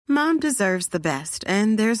Mom deserves the best,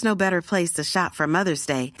 and there's no better place to shop for Mother's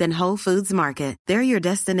Day than Whole Foods Market. They're your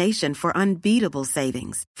destination for unbeatable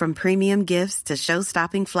savings, from premium gifts to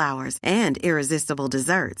show-stopping flowers and irresistible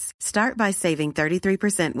desserts. Start by saving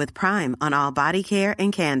 33% with Prime on all body care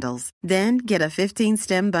and candles. Then get a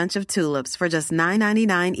 15-stem bunch of tulips for just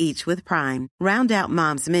 $9.99 each with Prime. Round out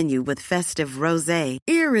Mom's menu with festive rosé,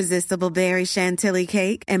 irresistible berry chantilly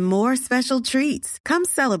cake, and more special treats. Come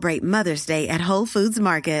celebrate Mother's Day at Whole Foods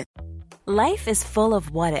Market. Life is full of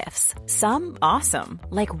what-ifs. Some awesome,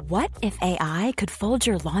 like what if AI could fold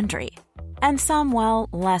your laundry? And some, well,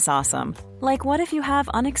 less awesome, like what if you have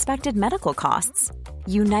unexpected medical costs?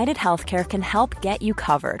 United Healthcare can help get you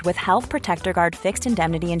covered with Health Protector Guard fixed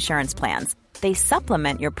indemnity insurance plans. They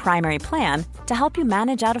supplement your primary plan to help you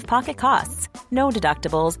manage out-of-pocket costs. No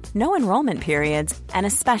deductibles, no enrollment periods, and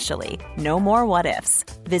especially no more what-ifs.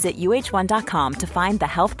 Visit uh1.com to find the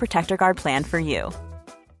Health Protector Guard plan for you.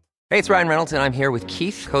 Hey, it's Ryan Reynolds, and I'm here with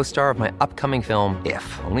Keith, co-star of my upcoming film,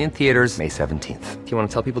 If, only in theaters May 17th. Do you want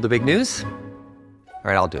to tell people the big news? All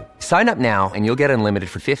right, I'll do it. Sign up now and you'll get unlimited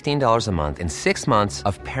for $15 a month and 6 months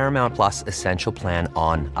of Paramount Plus Essential Plan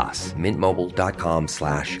on us.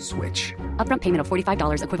 MintMobile.com/switch. Upfront payment of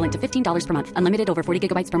 $45 equivalent to $15 per month. Unlimited over 40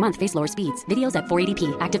 gigabytes per month. Face lower speeds. Videos at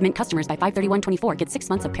 480p. Active Mint customers by 531.24 get 6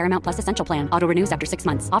 months of Paramount Plus Essential Plan. Auto renews after 6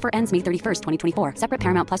 months. Offer ends May 31st, 2024. Separate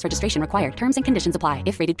Paramount Plus registration required. Terms and conditions apply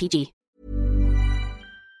if rated PG.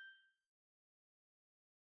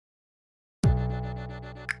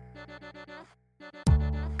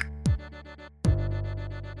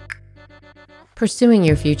 Pursuing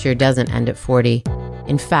your future doesn't end at 40.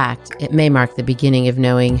 In fact, it may mark the beginning of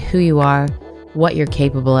knowing who you are, what you're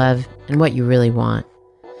capable of, and what you really want.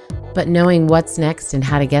 But knowing what's next and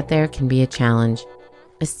how to get there can be a challenge,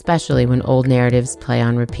 especially when old narratives play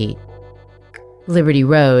on repeat. Liberty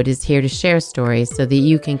Road is here to share stories so that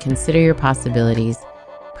you can consider your possibilities,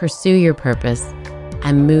 pursue your purpose,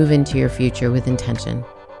 and move into your future with intention.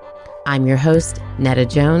 I'm your host, Netta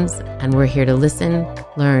Jones, and we're here to listen,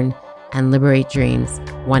 learn, and liberate dreams,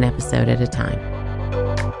 one episode at a time.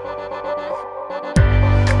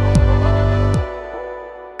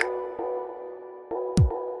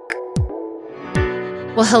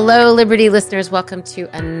 Well, hello, Liberty listeners. Welcome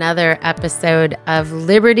to another episode of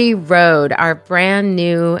Liberty Road, our brand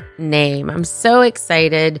new name. I'm so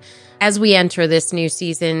excited as we enter this new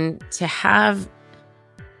season to have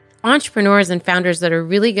entrepreneurs and founders that are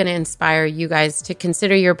really going to inspire you guys to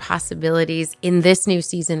consider your possibilities in this new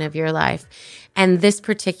season of your life. And this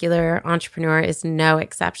particular entrepreneur is no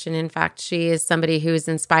exception. In fact, she is somebody who has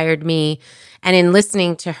inspired me. And in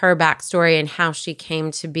listening to her backstory and how she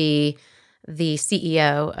came to be the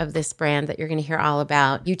CEO of this brand that you're going to hear all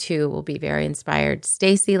about, you too will be very inspired.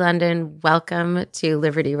 Stacy London, welcome to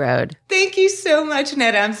Liberty Road. Thank you so much,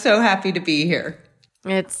 Netta. I'm so happy to be here.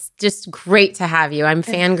 It's just great to have you. I'm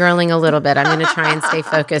fangirling a little bit. I'm going to try and stay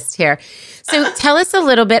focused here. So tell us a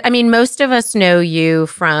little bit. I mean, most of us know you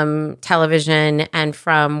from television and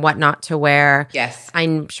from What Not to Wear. Yes.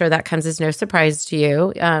 I'm sure that comes as no surprise to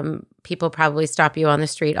you. People probably stop you on the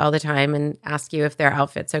street all the time and ask you if their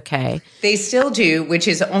outfit's okay. They still do, which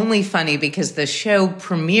is only funny because the show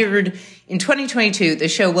premiered in 2022. The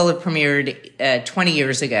show will have premiered 20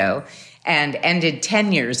 years ago and ended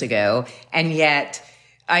 10 years ago. And yet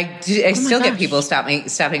I still get people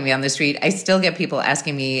stopping me on the street. I still get people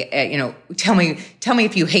asking me, tell me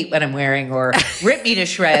if you hate what I'm wearing, or rip me to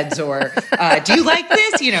shreds, or do you like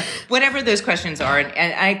this? Whatever those questions are.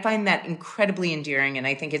 And I find that incredibly endearing. And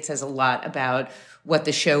I think it says a lot about what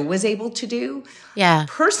the show was able to do. Yeah.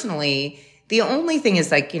 Personally, the only thing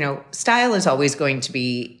is style is always going to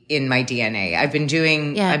be in my DNA. I've been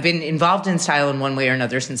involved in style in one way or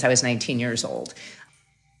another since I was 19 years old.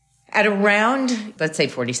 At around, let's say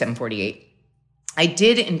 47, 48, I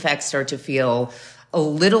did in fact start to feel a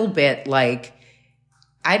little bit like,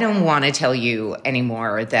 I don't want to tell you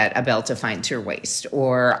anymore that a belt defines your waist,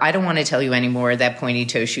 or I don't want to tell you anymore that pointy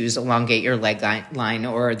toe shoes elongate your leg line,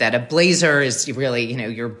 or that a blazer is really,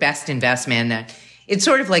 your best investment. It's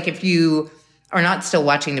sort of like if you are not still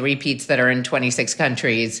watching the repeats that are in 26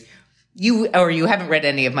 countries, you haven't read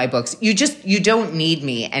any of my books, you don't need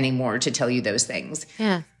me anymore to tell you those things.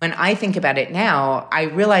 Yeah. When I think about it now, I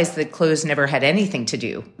realize that clothes never had anything to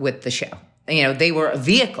do with the show. They were a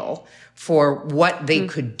vehicle for what they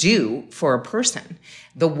could do for a person,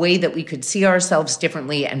 the way that we could see ourselves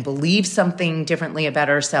differently and believe something differently about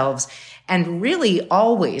ourselves. And really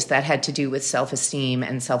always that had to do with self-esteem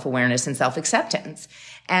and self-awareness and self-acceptance.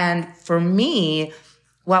 And for me,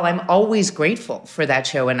 while I'm always grateful for that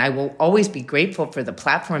show and I will always be grateful for the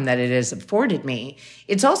platform that it has afforded me,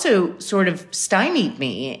 it's also sort of stymied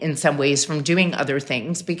me in some ways from doing other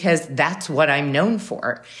things because that's what I'm known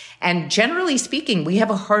for. And generally speaking, we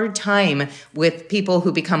have a hard time with people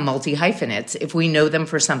who become multi-hyphenates if we know them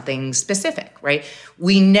for something specific, right?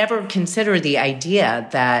 We never consider the idea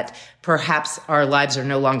that perhaps our lives are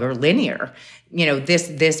no longer linear. You know,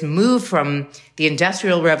 this move from the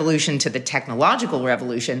Industrial Revolution to the technological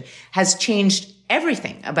revolution has changed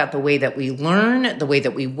everything about the way that we learn, the way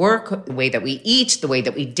that we work, the way that we eat, the way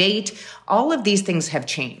that we date. All of these things have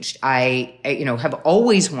changed. I have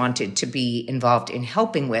always wanted to be involved in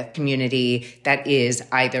helping with community that is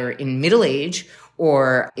either in middle age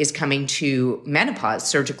or is coming to menopause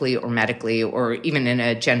surgically or medically or even in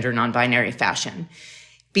a gender non-binary fashion.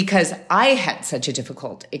 Because I had such a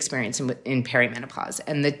difficult experience in perimenopause.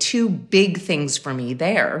 And the two big things for me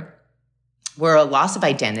there were a loss of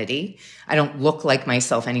identity. I don't look like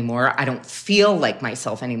myself anymore. I don't feel like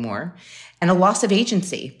myself anymore. And a loss of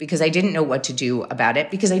agency because I didn't know what to do about it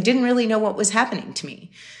because I didn't really know what was happening to me.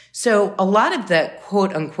 So a lot of the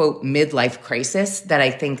quote unquote midlife crisis that I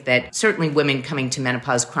think that certainly women coming to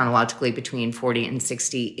menopause chronologically between 40 and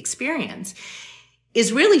 60 experience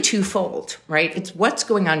is really twofold, right? It's what's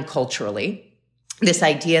going on culturally. This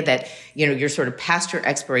idea that, you're sort of past your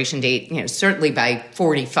expiration date, certainly by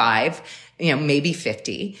 45, maybe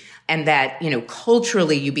 50. And that,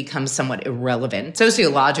 culturally you become somewhat irrelevant.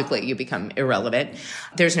 Sociologically, you become irrelevant.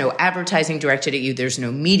 There's no advertising directed at you. There's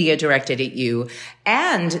no media directed at you.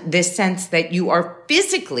 And this sense that you are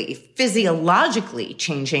physiologically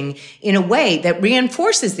changing in a way that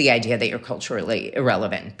reinforces the idea that you're culturally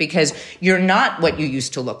irrelevant because you're not what you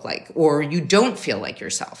used to look like or you don't feel like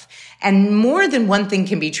yourself. And more than one thing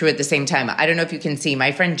can be true at the same time. I don't know if you can see,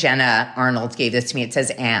 my friend Jenna Arnold gave this to me. It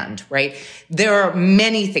says, and, right? There are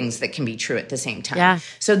many things that can be true at the same time. Yeah.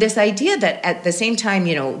 So this idea that at the same time,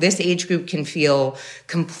 this age group can feel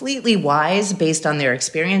completely wise based on their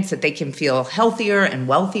experience, that they can feel healthier and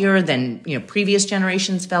wealthier than, previous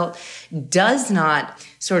generations felt, does not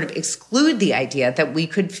sort of exclude the idea that we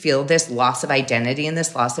could feel this loss of identity and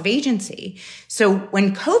this loss of agency. So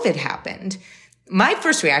when COVID happened, my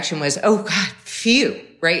first reaction was, oh God, phew,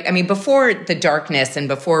 right? I mean, before the darkness and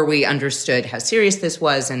before we understood how serious this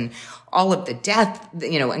was and all of the death,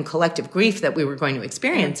 and collective grief that we were going to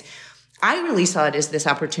experience, I really saw it as this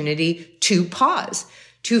opportunity to pause,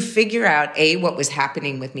 to figure out A, what was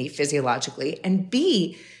happening with me physiologically, and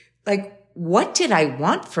B, what did I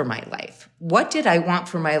want for my life? What did I want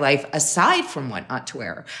for my life aside from what not to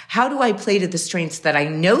wear? How do I play to the strengths that I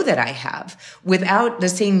know that I have without the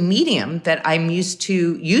same medium that I'm used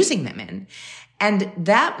to using them in? And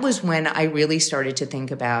that was when I really started to think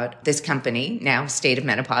about this company, now State of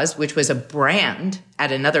Menopause, which was a brand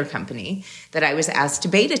at another company that I was asked to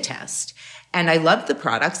beta test. And I loved the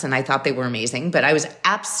products and I thought they were amazing, but I was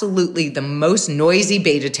absolutely the most noisy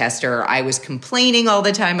beta tester. I was complaining all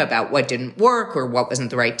the time about what didn't work or what wasn't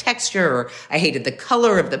the right texture, or I hated the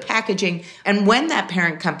color of the packaging. And when that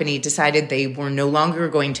parent company decided they were no longer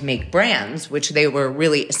going to make brands, which they were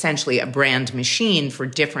really essentially a brand machine for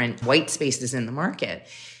different white spaces in the market,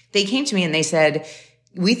 they came to me and they said,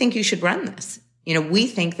 we think you should run this. We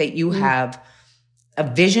think that you have a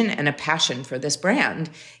vision and a passion for this brand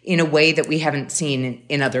in a way that we haven't seen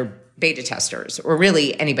in other beta testers or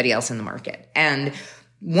really anybody else in the market. And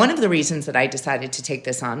one of the reasons that I decided to take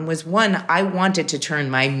this on was, one, I wanted to turn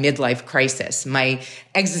my midlife crisis, my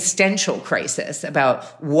existential crisis about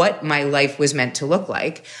what my life was meant to look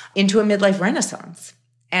like, into a midlife renaissance.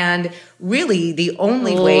 And really the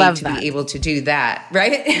only way to be able to do that,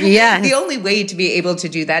 right? Yeah. The only way to be able to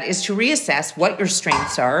do that is to reassess what your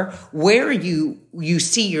strengths are, where you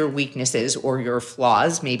see your weaknesses or your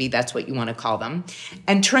flaws, maybe that's what you want to call them,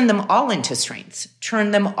 and turn them all into strengths,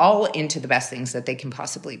 turn them all into the best things that they can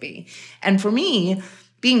possibly be. And for me,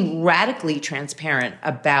 being radically transparent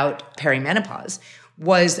about perimenopause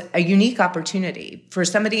was a unique opportunity for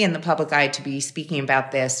somebody in the public eye to be speaking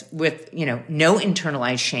about this with, no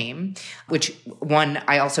internalized shame, which one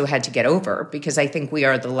I also had to get over because I think we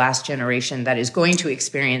are the last generation that is going to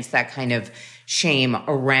experience that kind of shame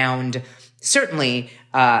around certainly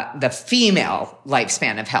the female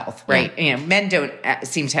lifespan of health, right? Yeah. Men don't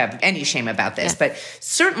seem to have any shame about this, but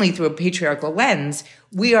certainly through a patriarchal lens,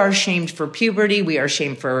 we are shamed for puberty. We are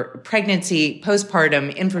shamed for pregnancy,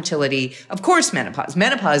 postpartum, infertility, of course, menopause.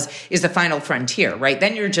 Menopause is the final frontier, right?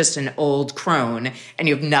 Then you're just an old crone and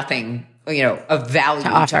you have nothing, of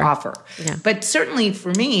value to offer. Yeah. But certainly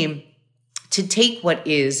for me, to take what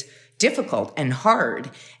is difficult and hard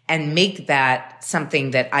and make that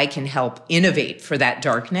something that I can help innovate for that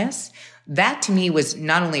darkness, that to me was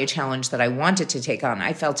not only a challenge that I wanted to take on,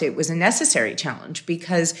 I felt it was a necessary challenge,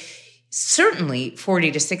 because certainly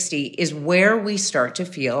 40 to 60 is where we start to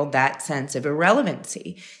feel that sense of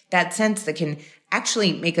irrelevancy, that sense that can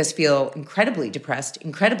actually make us feel incredibly depressed,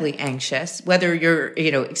 incredibly anxious, whether you're,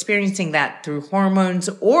 experiencing that through hormones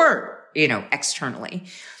or, externally.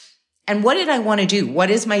 And what did I want to do?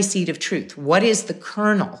 What is my seed of truth? What is the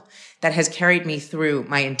kernel that has carried me through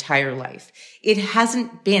my entire life? It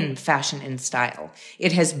hasn't been fashion and style.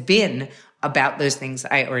 It has been about those things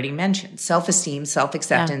I already mentioned: self-esteem,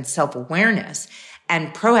 self-acceptance, self-awareness,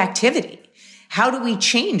 and proactivity. How do we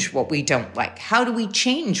change what we don't like? How do we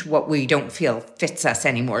change what we don't feel fits us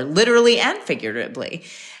anymore, literally and figuratively?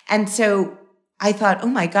 And so I thought, oh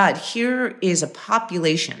my God, here is a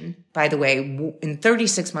population, by the way, in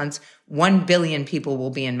 36 months, 1 billion people will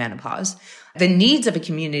be in menopause. The needs of a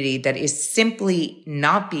community that is simply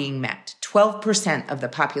not being met. 12% of the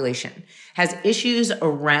population has issues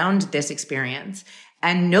around this experience,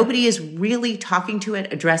 and nobody is really talking to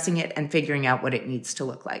it, addressing it, and figuring out what it needs to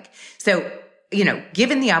look like. So,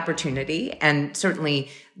 given the opportunity, and certainly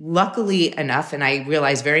luckily enough, and I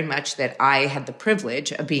realize very much that I had the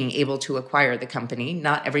privilege of being able to acquire the company.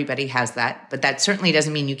 Not everybody has that, but that certainly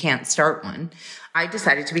doesn't mean you can't start one. I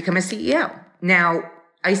decided to become a CEO. Now,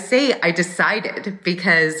 I say I decided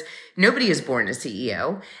because nobody is born a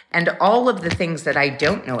CEO, and all of the things that I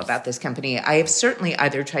don't know about this company, I have certainly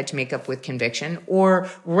either tried to make up with conviction or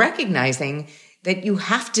recognizing that you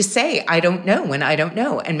have to say, I don't know, when I don't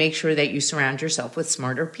know, and make sure that you surround yourself with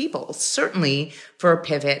smarter people, certainly for a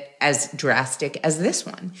pivot as drastic as this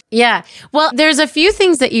one. Yeah. Well, there's a few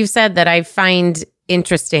things that you've said that I find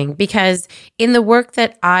interesting, because in the work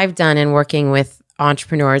that I've done in working with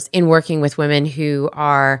entrepreneurs, in working with women who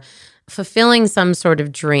are fulfilling some sort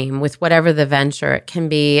of dream with whatever the venture, it can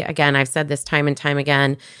be, again, I've said this time and time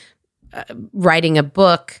again, writing a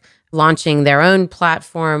book, launching their own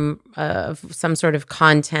platform of some sort of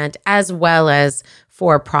content, as well as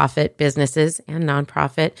for-profit businesses and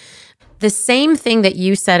nonprofit. The same thing that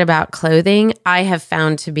you said about clothing, I have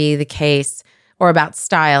found to be the case, or about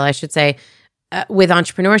style, I should say, with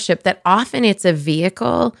entrepreneurship, that often it's a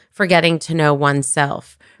vehicle for getting to know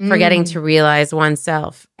oneself, for getting to realize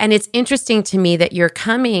oneself. And it's interesting to me that you're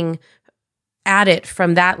coming at it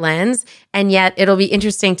from that lens, and yet it'll be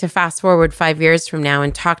interesting to fast forward 5 years from now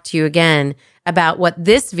and talk to you again about what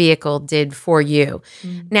this vehicle did for you.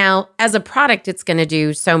 Now, as a product, it's going to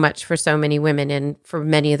do so much for so many women, and for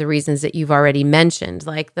many of the reasons that you've already mentioned,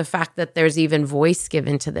 like the fact that there's even voice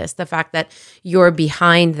given to this, the fact that you're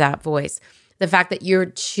behind that voice, the fact that you're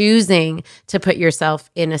choosing to put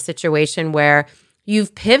yourself in a situation where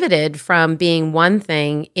you've pivoted from being one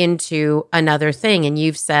thing into another thing, and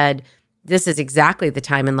you've said, this is exactly the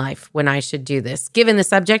time in life when I should do this. Given the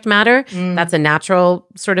subject matter, that's a natural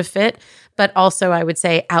sort of fit. But also, I would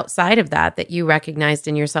say outside of that, that you recognized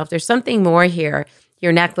in yourself, there's something more here.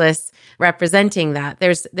 Your necklace representing that.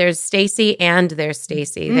 There's Stacy and there's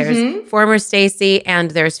Stacy. There's former Stacy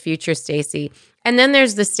and there's future Stacy. And then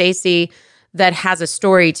there's the Stacy that has a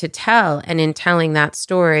story to tell, and in telling that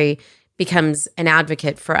story becomes an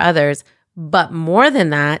advocate for others. But more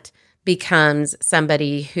than that, becomes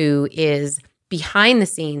somebody who is behind the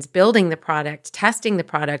scenes, building the product, testing the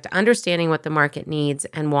product, understanding what the market needs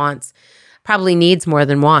and wants, probably needs more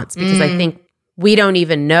than wants, because I think we don't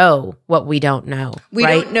even know what we don't know. We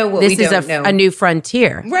right? don't know what this we don't know. This is a new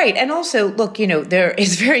frontier. Right. And also, look, there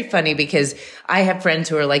is very funny, because I have friends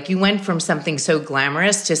who are like, you went from something so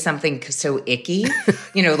glamorous to something so icky,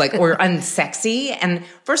 or unsexy. And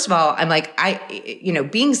first of all, I'm like,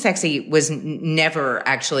 being sexy was never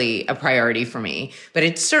actually a priority for me, but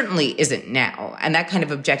it certainly isn't now. And that kind of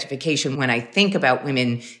objectification, when I think about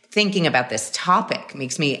women thinking about this topic,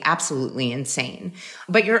 makes me absolutely insane.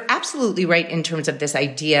 But you're absolutely right in terms of this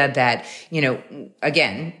idea that,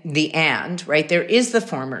 again, right? There is the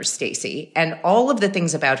former Stacy, and all of the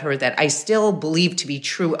things about her that I still believe to be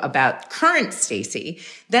true about current Stacy,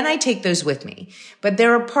 then I take those with me. But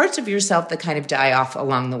there are parts of yourself that kind of die off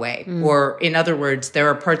along the way. Or in other words, there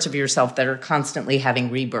are parts of yourself that are constantly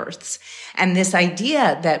having rebirths. And this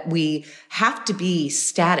idea that we have to be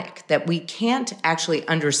static, that we can't actually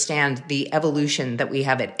understand the evolution that we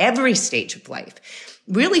have at every stage of life,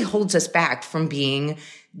 really holds us back from being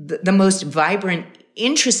the most vibrant,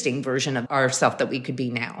 interesting version of ourselves that we could be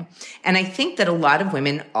now. And I think that a lot of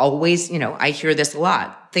women always, I hear this a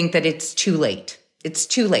lot, think that it's too late. It's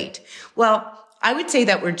too late. Well, I would say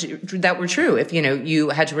that were true. If, you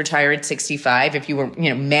had to retire at 65, if you were,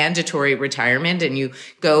 mandatory retirement and you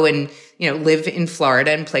go and, live in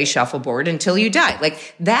Florida and play shuffleboard until you die.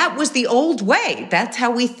 Like that was the old way. That's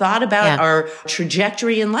how we thought about our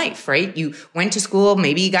trajectory in life, right? You went to school,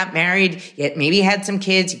 maybe you got married, maybe you had some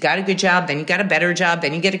kids, you got a good job, then you got a better job,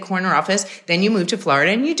 then you get a corner office, then you move to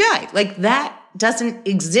Florida and you die. Like that doesn't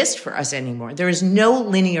exist for us anymore. There is no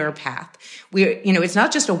linear path. It's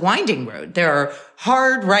not just a winding road. There are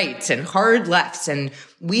hard rights and hard lefts, and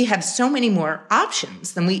we have so many more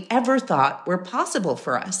options than we ever thought were possible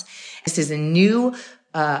for us. This is a new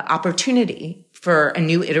opportunity for a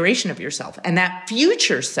new iteration of yourself. And that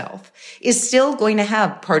future self is still going to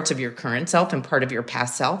have parts of your current self and part of your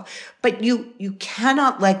past self, but you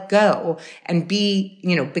cannot let go and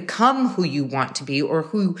become who you want to be or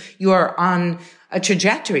who you are on a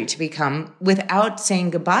trajectory to become without saying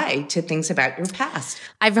goodbye to things about your past.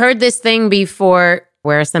 I've heard this thing before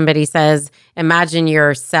where somebody says, imagine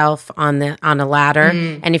yourself on a ladder.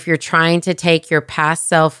 And if you're trying to take your past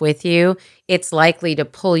self with you, it's likely to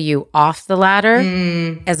pull you off the ladder.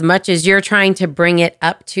 As much as you're trying to bring it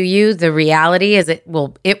up to you, the reality is it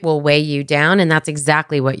will weigh you down. And that's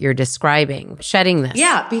exactly what you're describing, shedding this.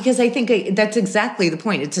 Yeah, because I think that's exactly the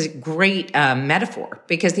point. It's a great metaphor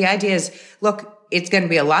because the idea is, look, it's going to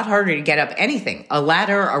be a lot harder to get up anything, a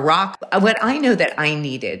ladder, a rock. What I know that I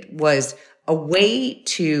needed was a way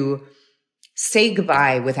to say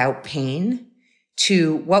goodbye without pain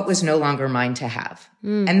to what was no longer mine to have.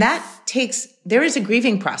 And there is a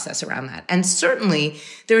grieving process around that. And certainly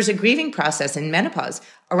there is a grieving process in menopause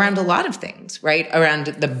around a lot of things, right? Around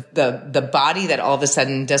the body that all of a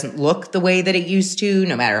sudden doesn't look the way that it used to,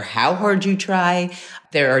 no matter how hard you try.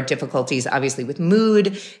 There are difficulties, obviously, with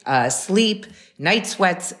mood, sleep, night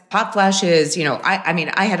sweats, hot flashes.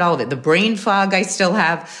 I had all of it. The brain fog I still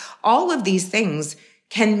have. All of these things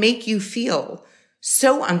can make you feel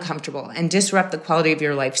so uncomfortable and disrupt the quality of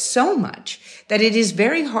your life so much that it is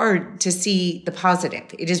very hard to see the positive.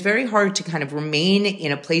 It is very hard to kind of remain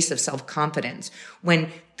in a place of self-confidence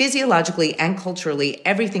when physiologically and culturally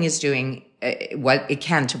everything is doing what it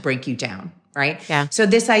can to break you down. Right? Yeah. So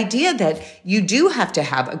this idea that you do have to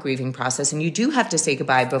have a grieving process and you do have to say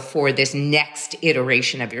goodbye before this next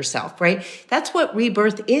iteration of yourself, right? That's what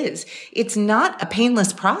rebirth is. It's not a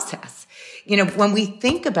painless process. When we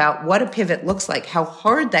think about what a pivot looks like, how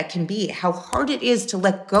hard that can be, how hard it is to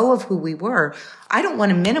let go of who we were, I don't want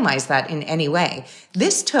to minimize that in any way.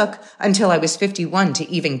 This took until I was 51 to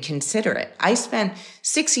even consider it. I spent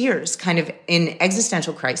 6 years kind of in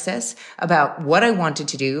existential crisis about what I wanted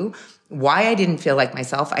to do, why I didn't feel like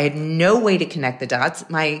myself. I had no way to connect the dots.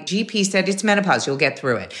 My GP said, it's menopause, you'll get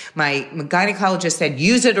through it. My gynecologist said,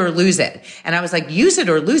 use it or lose it. And I was like, use it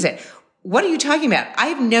or lose it? What are you talking about? I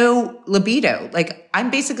have no libido. Like,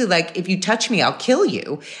 I'm basically like, if you touch me, I'll kill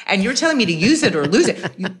you. And you're telling me to use it or lose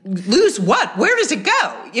it. You lose what? Where does it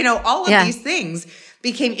go? All of these things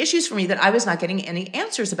became issues for me that I was not getting any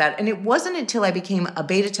answers about. And it wasn't until I became a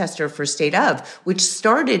beta tester for State of, which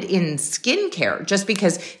started in skincare, just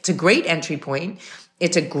because it's a great entry point.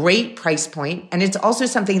 It's a great price point. And it's also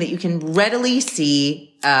something that you can readily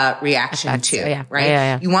see reaction to, right?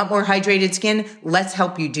 Yeah. You want more hydrated skin? Let's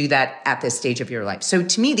help you do that at this stage of your life. So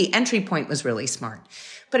to me, the entry point was really smart,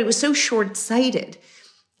 but it was so short-sighted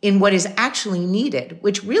in what is actually needed,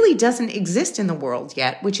 which really doesn't exist in the world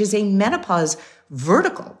yet, which is a menopause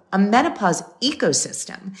vertical, a menopause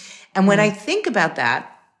ecosystem. And when I think about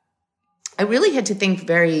that, I really had to think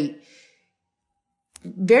very,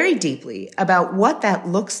 very deeply about what that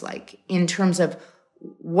looks like in terms of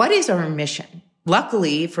what is our mission.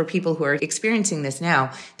 Luckily, for people who are experiencing this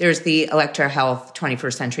now, there's the Electra Health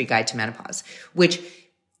 21st Century Guide to Menopause, which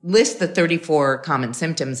lists the 34 common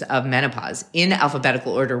symptoms of menopause in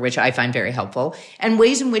alphabetical order, which I find very helpful, and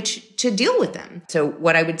ways in which to deal with them. So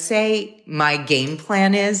what I would say my game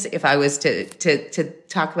plan is, if I was to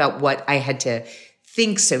talk about what I had to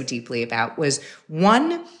think so deeply about, was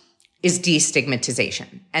one is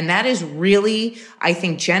destigmatization. And that is really, I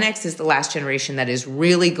think Gen X is the last generation that is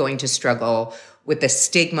really going to struggle with the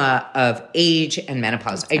stigma of age and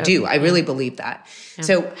menopause. I do. I really believe that. Yeah.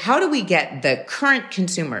 So how do we get the current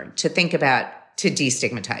consumer to think about to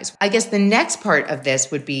destigmatize? I guess the next part of this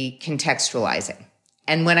would be contextualizing.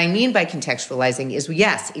 And what I mean by contextualizing is,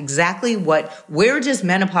 yes, exactly where does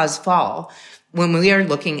menopause fall when we are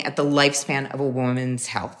looking at the lifespan of a woman's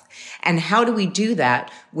health? And how do we do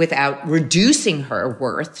that without reducing her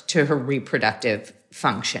worth to her reproductive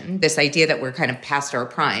function, this idea that we're kind of past our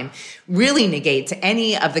prime, really negates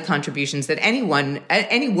any of the contributions that any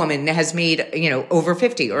woman has made, over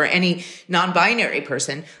 50, or any non-binary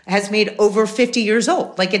person has made over 50 years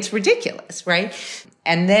old. Like, it's ridiculous, right?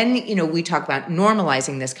 And then, we talk about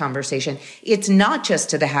normalizing this conversation. It's not just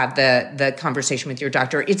to have the conversation with your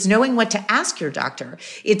doctor. It's knowing what to ask your doctor.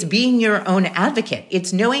 It's being your own advocate.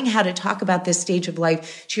 It's knowing how to talk about this stage of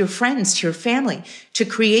life to your friends, to your family, to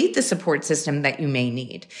create the support system that you may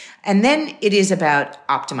need. And then it is about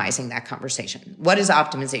optimizing that conversation. What does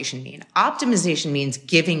optimization mean? Optimization means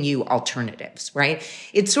giving you alternatives, right?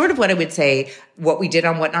 It's sort of what I would say, what we did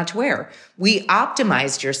on What Not to Wear. We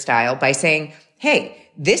optimized your style by saying, hey,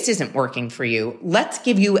 this isn't working for you. Let's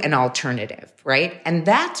give you an alternative, right? And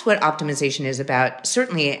that's what optimization is about,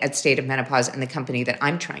 certainly at State of Menopause and the company that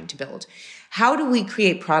I'm trying to build. How do we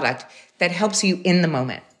create product that helps you in the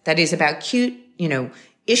moment, that is about cute,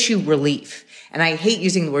 issue relief? And I hate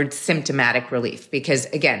using the word symptomatic relief because,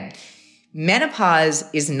 again, menopause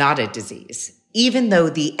is not a disease, even though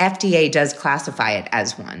the FDA does classify it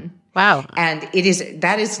as one. Wow. And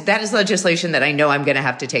that is legislation that I know I'm going to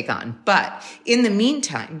have to take on. But in the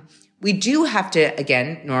meantime, we do have to,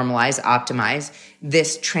 again, normalize, optimize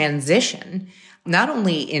this transition, not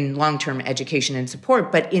only in long-term education and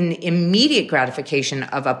support, but in immediate gratification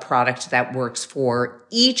of a product that works for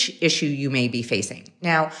each issue you may be facing.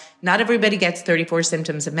 Now, not everybody gets 34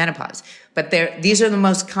 symptoms of menopause, but these are the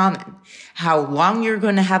most common. How long you're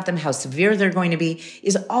going to have them, how severe they're going to be,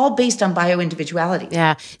 is all based on bio-individuality.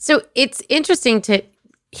 Yeah. So it's interesting to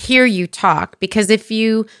hear you talk, because if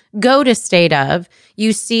you go to State of,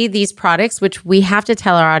 you see these products, which we have to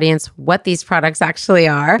tell our audience what these products actually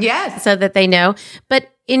are. Yes. So that they know.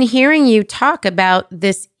 But in hearing you talk about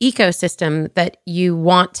this ecosystem that you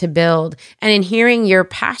want to build, and in hearing your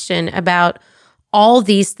passion about all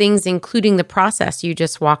these things, including the process you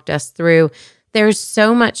just walked us through, there's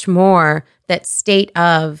so much more that State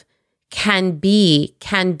of can be,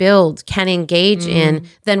 can build, can engage in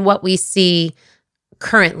than what we see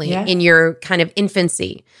currently in your kind of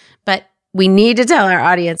infancy. But we need to tell our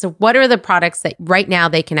audience, what are the products that right now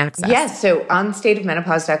they can access? Yes. So on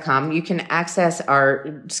stateofmenopause.com, you can access our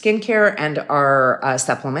skincare and our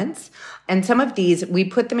supplements. And some of these, we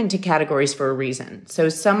put them into categories for a reason. So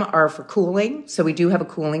some are for cooling. So we do have a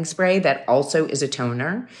cooling spray that also is a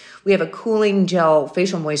toner. We have a cooling gel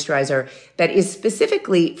facial moisturizer that is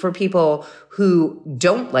specifically for people who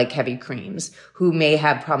don't like heavy creams, who may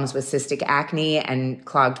have problems with cystic acne and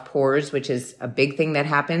clogged pores, which is a big thing that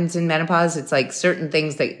happens in menopause. It's like certain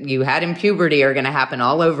things that you had in puberty are going to happen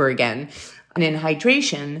all over again. And in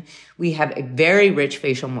hydration, we have a very rich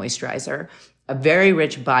facial moisturizer, a very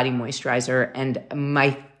rich body moisturizer, and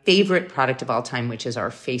my favorite product of all time, which is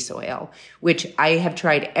our face oil, which I have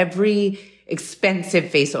tried every expensive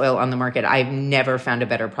face oil on the market. I've never found a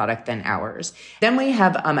better product than ours. Then we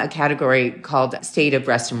have a category called State of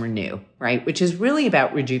Rest and Renew, right? Which is really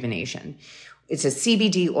about rejuvenation. It's a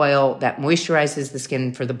CBD oil that moisturizes the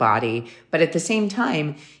skin for the body. But at the same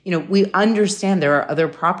time, we understand there are other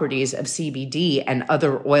properties of CBD and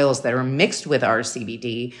other oils that are mixed with our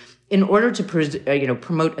CBD in order to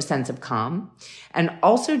promote a sense of calm, and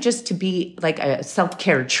also just to be like a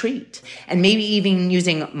self-care treat. And maybe even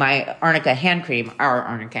using my Arnica hand cream, our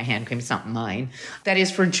Arnica hand cream, it's not mine, that is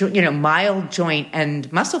for mild joint and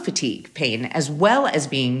muscle fatigue pain, as well as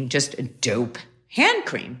being just a dope hand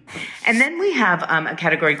cream. And then we have a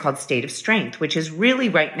category called State of Strength, which is really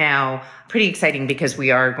right now pretty exciting because we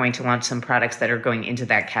are going to launch some products that are going into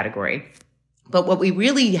that category. But what we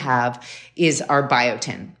really have is our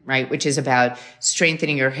biotin, right? Which is about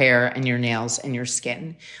strengthening your hair and your nails and your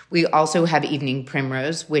skin. We also have evening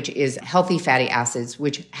primrose, which is healthy fatty acids,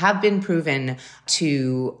 which have been proven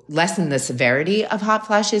to lessen the severity of hot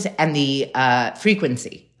flashes and the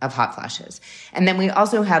frequency of hot flashes. And then we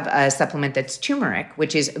also have a supplement that's turmeric,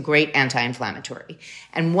 which is a great anti-inflammatory.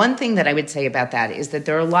 And one thing that I would say about that is that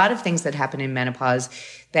there are a lot of things that happen in menopause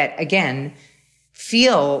that, again,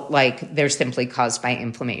 feel like they're simply caused by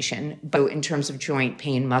inflammation, but in terms of joint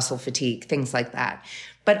pain, muscle fatigue, things like that.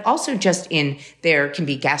 But also just there can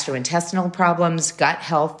be gastrointestinal problems, gut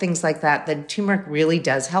health, things like that turmeric really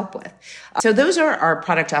does help with. So those are our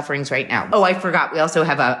product offerings right now. Oh, I forgot. We also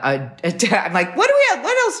have I'm like, what do we have?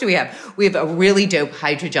 What else do we have? We have a really dope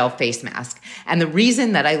hydrogel face mask. And the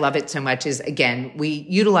reason that I love it so much is, again, we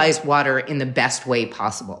utilize water in the best way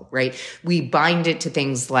possible, right? We bind it to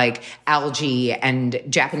things like algae and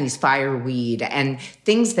Japanese fireweed and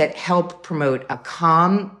things that help promote a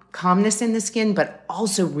calmness in the skin, but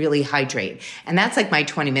also really hydrate. And that's like my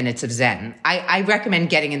 20 minutes of zen. I recommend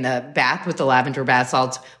getting in the bath with the lavender bath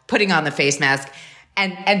salts, putting on the face mask,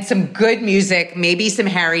 and some good music, maybe some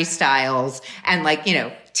Harry Styles, and like, you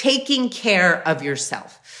know, taking care of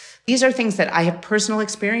yourself. These are things that I have personal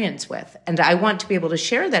experience with, and I want to be able to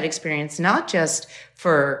share that experience, not just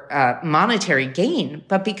for monetary gain,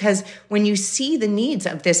 but because when you see the needs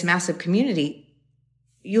of this massive community,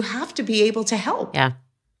 you have to be able to help. Yeah.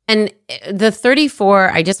 And the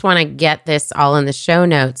 34, I just want to get this all in the show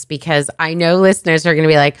notes because I know listeners are going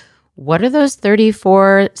to be like, what are those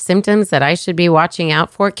 34 symptoms that I should be watching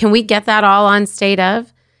out for? Can we get that all on State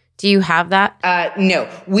of? Do you have that? No,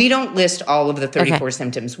 we don't list all of the 34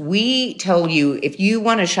 symptoms. We tell you if you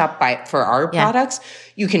want to shop for our products,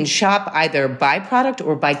 you can shop either by product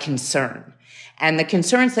or by concern. And the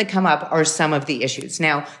concerns that come up are some of the issues.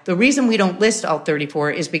 Now, the reason we don't list all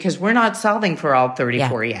 34 is because we're not solving for all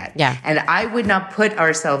 34 yet. Yeah. And I would not put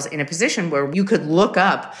ourselves in a position where you could look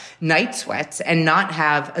up night sweats and not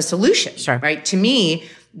have a solution. Sure. Right? To me,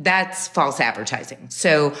 that's false advertising.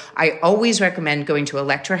 So I always recommend going to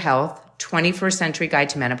Electra Health, 21st Century Guide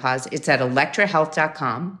to Menopause. It's at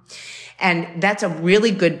electrahealth.com. And that's a really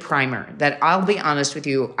good primer that I'll be honest with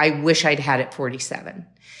you, I wish I'd had at 47.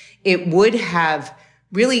 It would have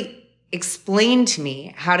really explained to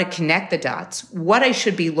me how to connect the dots, what I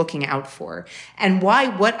should be looking out for, and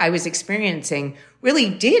why what I was experiencing really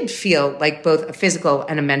did feel like both a physical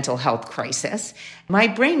and a mental health crisis. My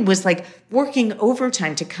brain was like working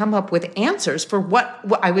overtime to come up with answers for what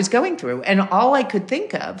I was going through. And all I could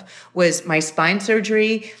think of was my spine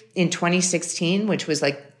surgery in 2016, which was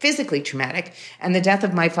like physically traumatic, and the death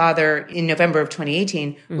of my father in November of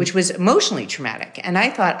 2018, which was emotionally traumatic. And I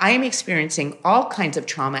thought, I am experiencing all kinds of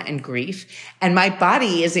trauma and grief, and my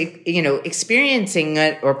body is, you know, experiencing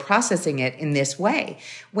it or processing it in this way.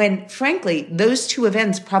 When frankly, those two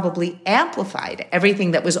events probably amplified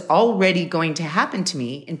everything that was already going to happen to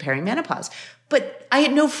me in perimenopause. But I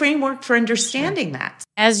had no framework for understanding that.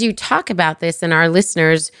 As you talk about this, and our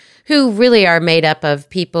listeners who really are made up of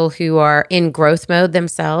people who are in growth mode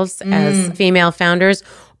themselves as female founders,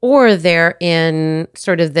 or they're in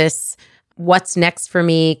sort of this what's next for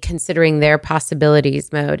me, considering their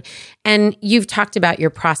possibilities mode. And you've talked about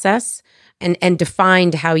your process and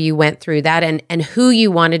defined how you went through that and who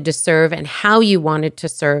you wanted to serve and how you wanted to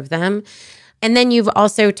serve them. And then you've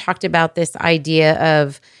also talked about this idea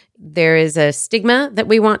of there is a stigma that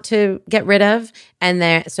we want to get rid of.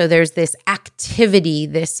 And so there's this activity,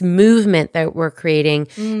 this movement that we're creating,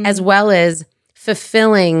 as well as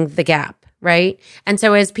fulfilling the gap, right? And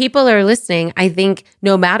so as people are listening, I think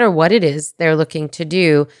no matter what it is they're looking to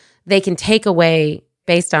do, they can take away,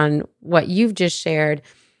 based on what you've just shared,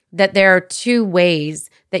 that there are two ways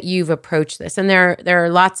that you've approached this. And there are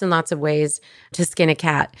lots and lots of ways to skin a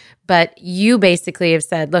cat. But you basically have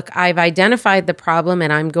said, look, I've identified the problem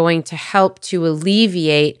and I'm going to help to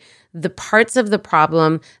alleviate the parts of the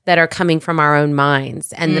problem that are coming from our own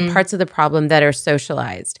minds and the parts of the problem that are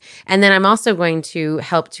socialized. And then I'm also going to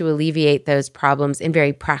help to alleviate those problems in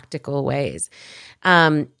very practical ways.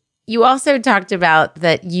 You also talked about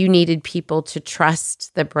that you needed people to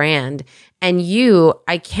trust the brand. And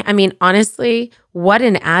honestly, what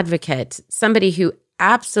an advocate, somebody who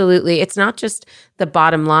absolutely, it's not just the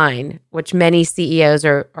bottom line, which many CEOs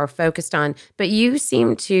are focused on, but you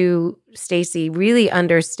seem to, Stacy, really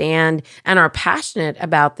understand and are passionate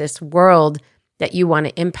about this world that you want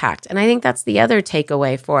to impact. And I think that's the other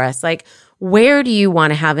takeaway for us. Like, where do you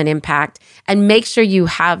want to have an impact? And make sure you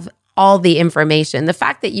have all the information. The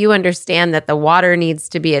fact that you understand that the water needs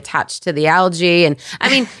to be attached to the algae. And I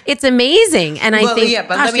mean, it's amazing. And I think,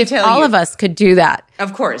 gosh, if all of us could do that.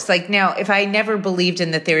 Of course. Like now, if I never believed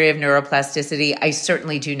in the theory of neuroplasticity, I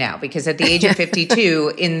certainly do now. Because at the age of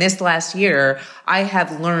 52, in this last year, I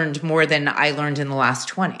have learned more than I learned in the last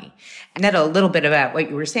 20. And that a little bit about what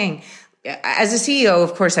you were saying. As a CEO,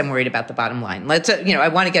 of course, I'm worried about the bottom line. I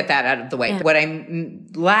want to get that out of the way. Yeah. What I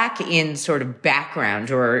lack in sort of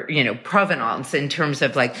background or, provenance in terms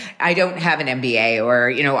of like, I don't have an MBA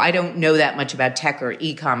or, I don't know that much about tech or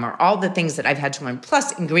e-com or all the things that I've had to learn,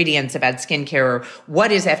 plus ingredients about skincare or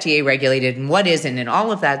what is FDA regulated and what isn't and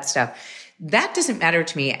all of that stuff. That doesn't matter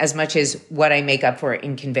to me as much as what I make up for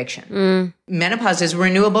in conviction. Menopause is a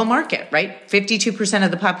renewable market, right? 52% of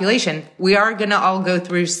the population, we are going to all go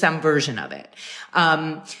through some version of it.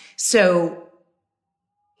 So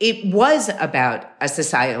it was about a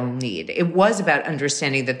societal need. It was about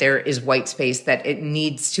understanding that there is white space, that it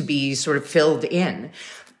needs to be sort of filled in.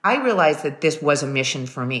 I realized that this was a mission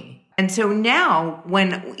for me. And so now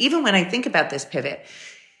even when I think about this pivot,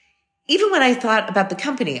 even when I thought about the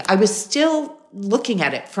company, I was still looking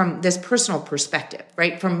at it from this personal perspective,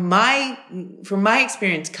 right? From my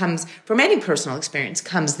experience from any personal experience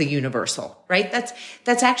comes the universal, right?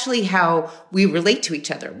 That's actually how we relate to each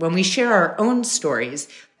other. When we share our own stories,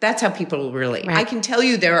 that's how people will relate. Right. I can tell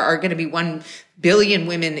you there are going to be 1 billion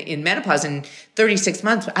women in menopause in 36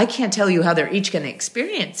 months, but I can't tell you how they're each going to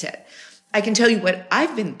experience it. I can tell you what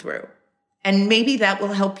I've been through. And maybe that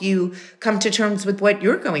will help you come to terms with what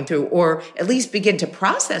you're going through, or at least begin to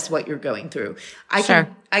process what you're going through.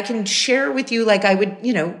 I can share with you like I would,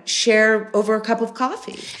 share over a cup of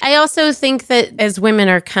coffee. I also think that as women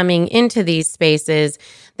are coming into these spaces,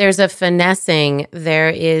 there's a finessing. There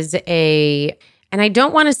is and I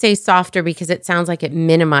don't want to say softer because it sounds like it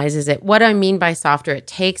minimizes it. What I mean by softer, it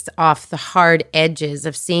takes off the hard edges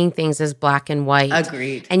of seeing things as black and white.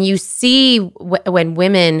 Agreed. And you see when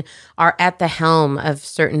women are at the helm of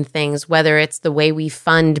certain things, whether it's the way we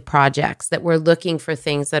fund projects, that we're looking for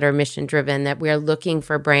things that are mission driven, that we're looking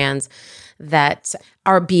for brands that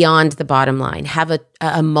are beyond the bottom line, have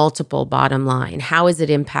a multiple bottom line. How is it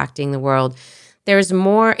impacting the world? There's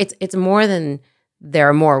more, it's more than there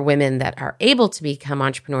are more women that are able to become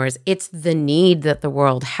entrepreneurs. It's the need that the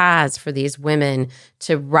world has for these women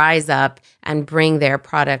to rise up and bring their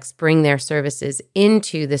products, bring their services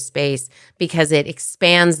into the space, because it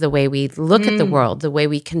expands the way we look at the world, the way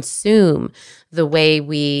we consume, the way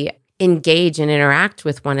we engage and interact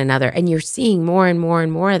with one another. And you're seeing more and more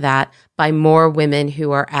and more of that by more women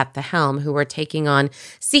who are at the helm, who are taking on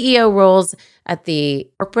CEO roles at the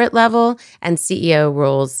corporate level and CEO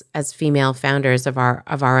roles as female founders of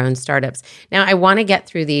our own startups. Now, I want to get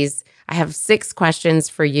through these. I have 6 questions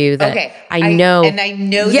for you that I know. And I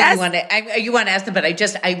know that you want to ask them, but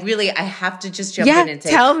I have to just jump in and say,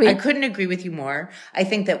 tell me. I couldn't agree with you more. I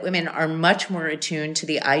think that women are much more attuned to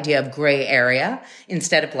the idea of gray area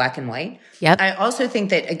instead of black and white. Yep. I also think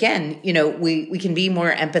that, again, we can be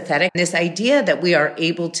more empathetic. This idea that we are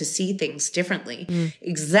able to see things differently,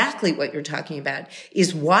 exactly what you're talking about,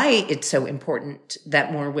 is why it's so important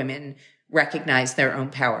that more women recognize their own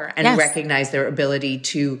power and recognize their ability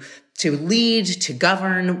to lead, to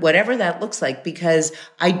govern, whatever that looks like, because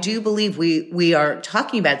I do believe we are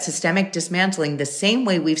talking about systemic dismantling the same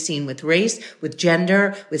way we've seen with race, with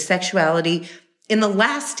gender, with sexuality in the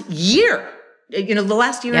last year. The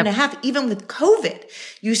last year and a half, even with COVID,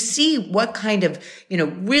 you see what kind of,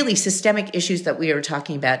 really systemic issues that we are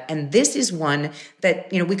talking about. And this is one that,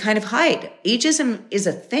 we kind of hide. Ageism is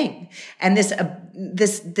a thing. And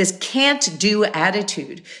this can't do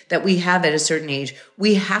attitude that we have at a certain age,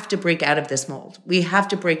 we have to break out of this mold. We have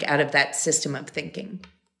to break out of that system of thinking.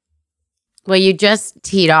 Well, you just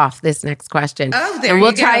teed off this next question. Oh, there and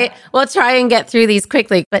you go. We'll try and get through these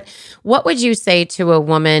quickly. But what would you say to a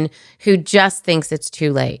woman who just thinks it's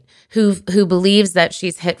too late, who believes that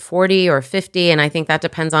she's hit 40 or 50, and I think that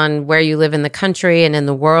depends on where you live in the country and in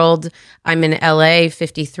the world. I'm in LA,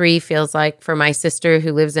 53 feels like for my sister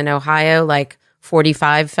who lives in Ohio, like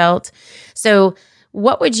 45 felt. So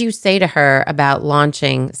what would you say to her about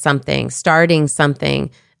launching something, starting something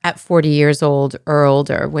at 40 years old or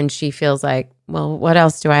older, when she feels like, well, what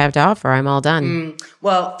else do I have to offer? I'm all done.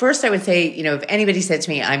 Well, first I would say, if anybody said to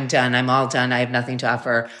me, I'm done, I'm all done, I have nothing to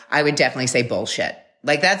offer, I would definitely say bullshit.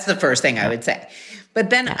 Like, that's the first thing I would say. But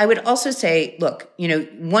then I would also say, look,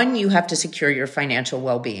 one, you have to secure your financial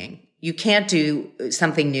well-being. You can't do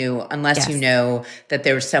something new unless you know that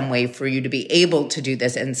there's some way for you to be able to do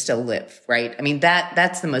this and still live, right? I mean,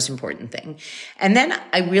 that's the most important thing. And then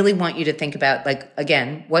I really want you to think about, like,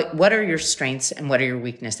 again, what are your strengths and what are your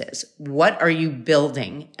weaknesses? What are you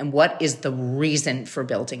building and what is the reason for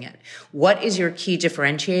building it? What is your key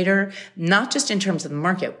differentiator? Not just in terms of the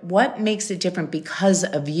market. What makes it different because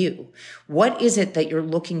of you? What is it that you're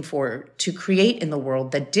looking for to create in the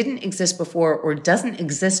world that didn't exist before or doesn't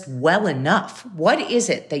exist well enough? What is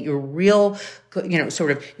it that your real,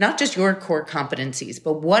 sort of not just your core competencies,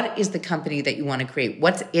 but what is the company that you want to create?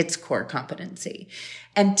 What's its core competency?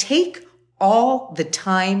 And take all the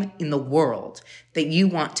time in the world that you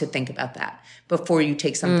want to think about that before you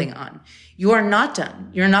take something on. You are not done.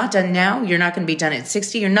 You're not done now. You're not going to be done at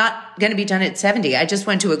 60. You're not going to be done at 70. I just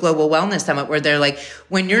went to a global wellness summit where they're like,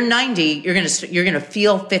 when you're 90, you're going to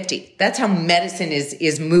feel 50. That's how medicine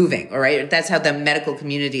is moving. All right. That's how the medical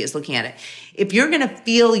community is looking at it. If you're going to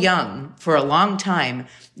feel young for a long time,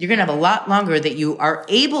 you're going to have a lot longer that you are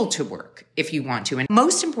able to work if you want to. And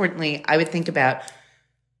most importantly, I would think about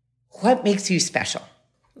what makes you special.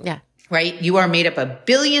 Yeah. Right? You are made up of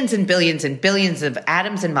billions and billions and billions of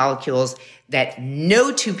atoms and molecules that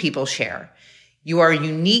no two people share. You are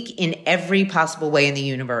unique in every possible way in the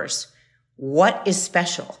universe. What is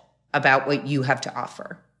special about what you have to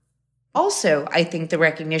offer? Also, I think the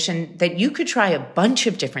recognition that you could try a bunch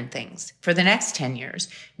of different things for the next 10 years.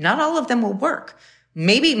 Not all of them will work.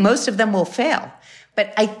 Maybe most of them will fail.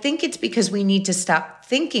 But I think it's because we need to stop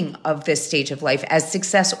thinking of this stage of life as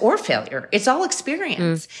success or failure. It's all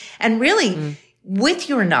experience. And really, with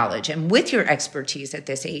your knowledge and with your expertise at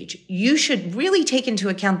this age, you should really take into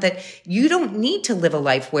account that you don't need to live a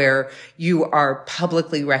life where you are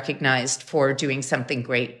publicly recognized for doing something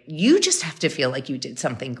great. You just have to feel like you did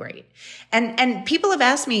something great. And people have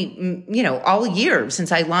asked me, all year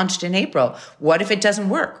since I launched in April, what if it doesn't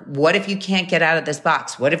work? What if you can't get out of this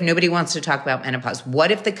box? What if nobody wants to talk about menopause? What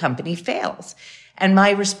if the company fails? And my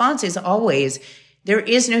response is always, there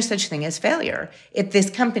is no such thing as failure. If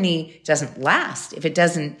this company doesn't last, if it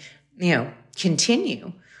doesn't,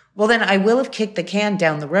 continue, well, then I will have kicked the can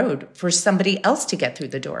down the road for somebody else to get through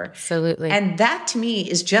the door. Absolutely. And that to me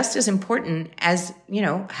is just as important as,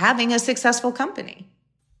 having a successful company.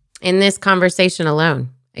 In this conversation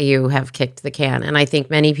alone, you have kicked the can. And I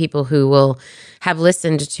think many people who will have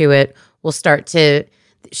listened to it will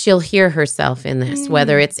she'll hear herself in this,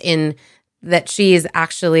 whether it's in that she is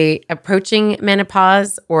actually approaching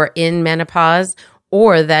menopause or in menopause,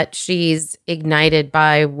 or that she's ignited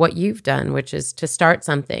by what you've done, which is to start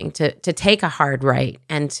something, to take a hard right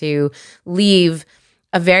and to leave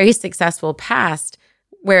a very successful past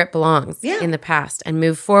where it belongs in the past and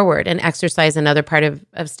move forward and exercise another part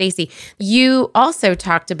of Stacy. You also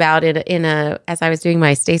talked about it as I was doing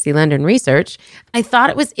my Stacy London research, I thought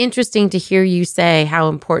it was interesting to hear you say how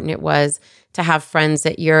important it was to have friends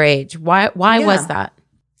at your age. Why was that?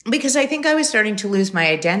 Because I think I was starting to lose my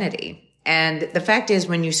identity. And the fact is,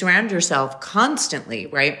 when you surround yourself constantly,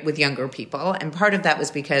 right, with younger people, and part of that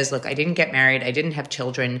was because, look, I didn't get married, I didn't have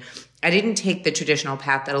children, I didn't take the traditional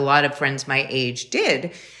path that a lot of friends my age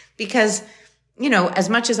did, because, as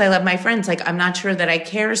much as I love my friends, I'm not sure that I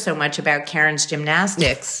care so much about Karen's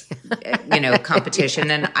gymnastics,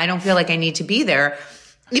 competition, and I don't feel like I need to be there.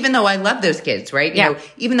 Even though I love those kids, right?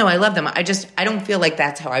 Even though I love them, I don't feel like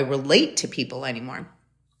that's how I relate to people anymore.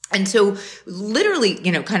 And so literally,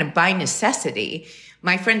 kind of by necessity,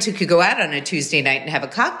 my friends who could go out on a Tuesday night and have a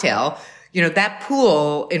cocktail, that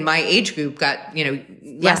pool in my age group got,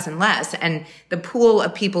 less and less. And the pool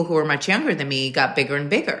of people who were much younger than me got bigger and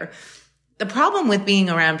bigger. The problem with being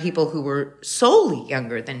around people who were solely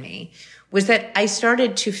younger than me was that I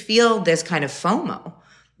started to feel this kind of FOMO.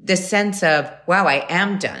 This sense of, wow, I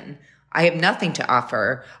am done. I have nothing to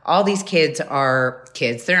offer. All these kids are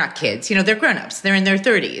kids. They're not kids. They're grown-ups. They're in their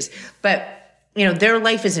 30s. But, their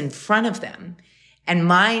life is in front of them. And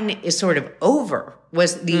mine is sort of over,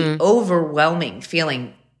 was the overwhelming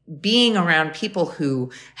feeling being around people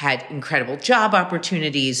who had incredible job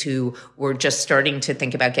opportunities, who were just starting to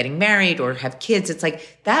think about getting married or have kids. It's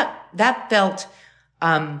like that felt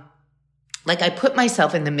like I put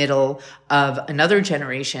myself in the middle of another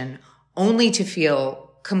generation only to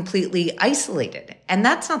feel completely isolated. And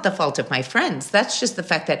that's not the fault of my friends. That's just the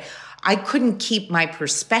fact that I couldn't keep my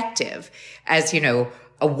perspective as, a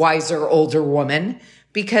wiser, older woman,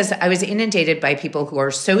 because I was inundated by people who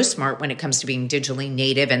are so smart when it comes to being digitally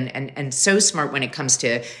native and so smart when it comes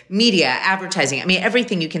to media, advertising. I mean,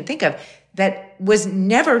 everything you can think of that was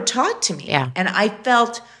never taught to me. Yeah. And I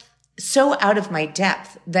felt so out of my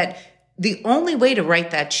depth that the only way to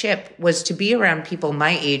right that ship was to be around people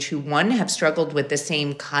my age who, one, have struggled with the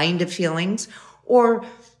same kind of feelings, or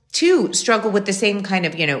two, struggle with the same kind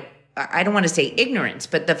of, I don't want to say ignorance,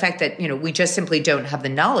 but the fact that, we just simply don't have the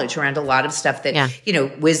knowledge around a lot of stuff that,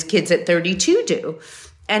 whiz kids at 32 do.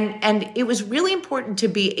 And it was really important to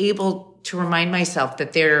be able to remind myself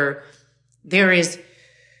that there is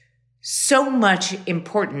so much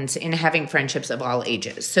importance in having friendships of all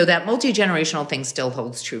ages. So that multi-generational thing still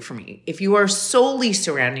holds true for me. If you are solely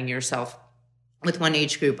surrounding yourself with one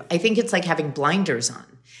age group, I think it's like having blinders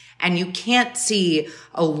on, and you can't see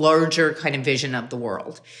a larger kind of vision of the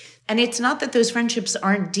world. And it's not that those friendships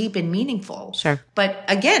aren't deep and meaningful. Sure. But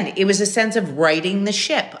again, it was a sense of righting the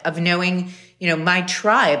ship, of knowing, my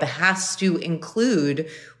tribe has to include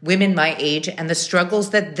women my age and the struggles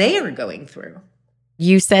that they are going through.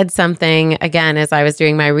 You said something, again, as I was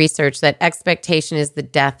doing my research, that expectation is the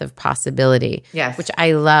death of possibility. Yes. Which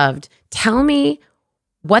I loved. Tell me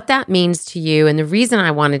what that means to you. And the reason I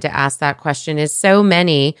wanted to ask that question is so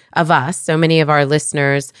many of us, so many of our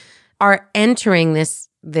listeners are entering this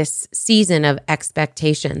season of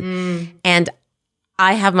expectation. And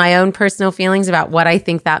I have my own personal feelings about what I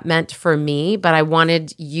think that meant for me, but I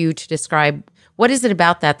wanted you to describe, what is it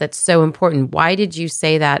about that that's so important? Why did you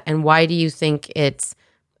say that? And why do you think it's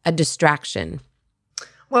a distraction?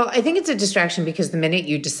 Well, I think it's a distraction because the minute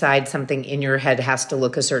you decide something in your head has to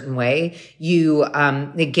look a certain way, you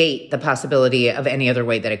negate the possibility of any other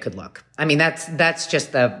way that it could look. I mean, that's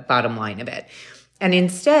just the bottom line of it. And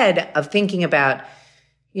instead of thinking about,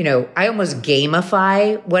 I almost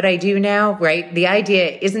gamify what I do now, right? The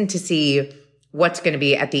idea isn't to see what's going to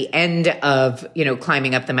be at the end of,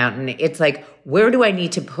 climbing up the mountain. It's like, where do I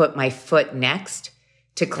need to put my foot next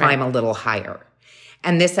to climb a little higher?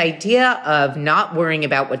 And this idea of not worrying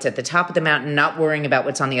about what's at the top of the mountain, not worrying about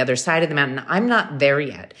what's on the other side of the mountain, I'm not there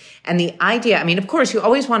yet. And the idea, of course, you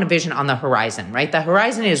always want a vision on the horizon, right? The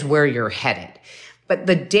horizon is where you're headed. But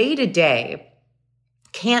the day-to-day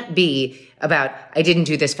can't be about, I didn't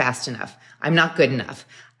do this fast enough. I'm not good enough.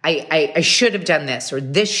 I should have done this, or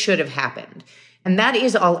this should have happened. And that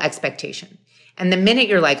is all expectation. And the minute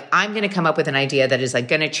you're like, I'm going to come up with an idea that is like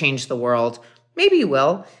going to change the world, maybe you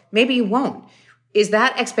will, maybe you won't. Is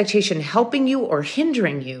that expectation helping you or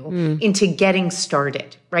hindering you into getting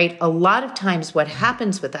started, right? A lot of times what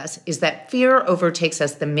happens with us is that fear overtakes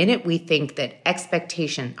us the minute we think that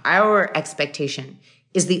our expectation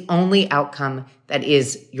is the only outcome that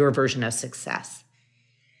is your version of success.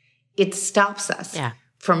 It stops us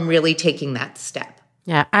from really taking that step.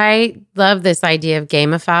 Yeah, I love this idea of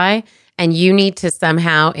gamify. And you need to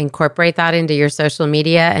somehow incorporate that into your social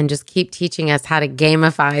media and just keep teaching us how to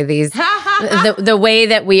gamify these, the way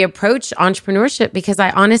that we approach entrepreneurship. Because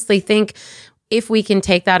I honestly think if we can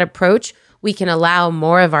take that approach, we can allow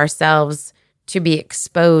more of ourselves to be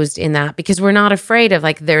exposed in that, because we're not afraid of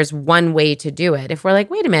there's one way to do it. If we're like,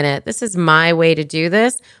 wait a minute, this is my way to do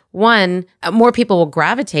this. One, more people will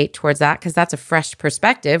gravitate towards that because that's a fresh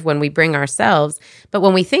perspective when we bring ourselves. But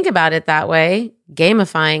when we think about it that way,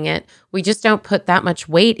 gamifying it, we just don't put that much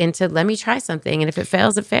weight into, let me try something. And if it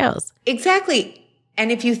fails, it fails. Exactly.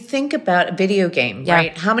 And if you think about a video game,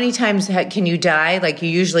 right? How many times can you die? You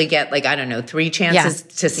usually get 3 chances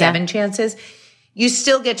to 7 chances. You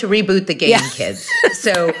still get to reboot the game, kids.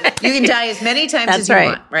 So you can die as many times as you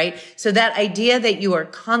want, right? So that idea that you are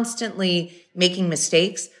constantly making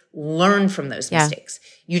mistakes, learn from those mistakes.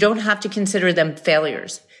 You don't have to consider them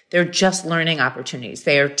failures. They're just learning opportunities.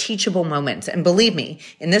 They are teachable moments. And believe me,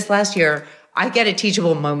 in this last year, I get a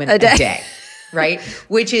teachable moment a day, right?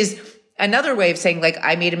 Which is another way of saying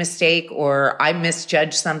I made a mistake or I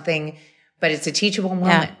misjudged something. But it's a teachable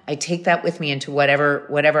moment. I take that with me into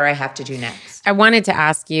whatever I have to do next. I wanted to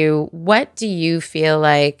ask you, what do you feel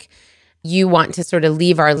like you want to sort of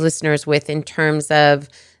leave our listeners with in terms of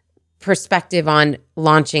perspective on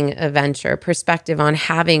launching a venture, perspective on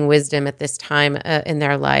having wisdom at this time in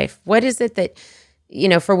their life? What is it that,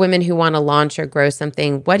 for women who want to launch or grow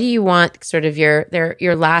something, what do you want sort of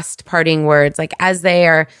your last parting words? As they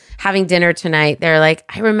are having dinner tonight, they're like,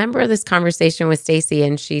 I remember this conversation with Stacy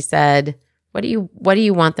and she said, what do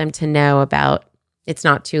you want them to know about it's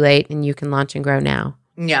not too late and you can launch and grow now?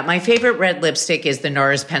 Yeah, my favorite red lipstick is the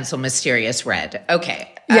Nars Pencil Mysterious Red.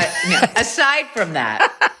 Okay. Aside from that,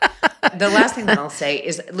 the last thing that I'll say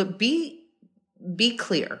is, look, be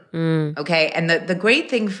clear. Okay. And the great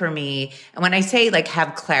thing for me, and when I say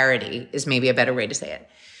have clarity is maybe a better way to say it.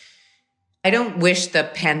 I don't wish the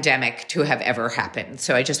pandemic to have ever happened.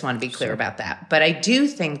 So I just want to be clear about that. But I do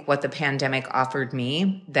think what the pandemic offered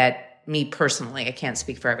me, that me personally, I can't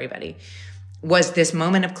speak for everybody, was this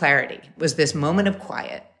moment of clarity, was this moment of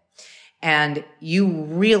quiet. And you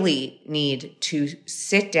really need to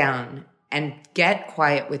sit down and get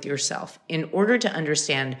quiet with yourself in order to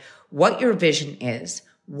understand what your vision is,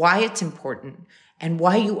 why it's important, and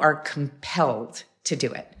why you are compelled to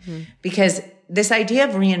do it. Because this idea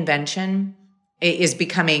of reinvention is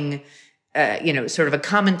becoming, sort of a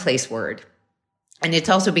commonplace word. And it's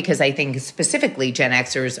also because I think specifically Gen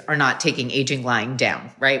Xers are not taking aging lying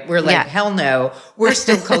down, right? We're hell no, we're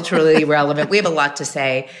still culturally relevant. We have a lot to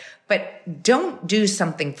say, but don't do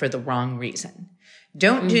something for the wrong reason.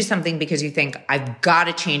 Don't do something because you think, I've got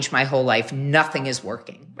to change my whole life. Nothing is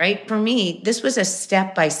working, right? For me, this was a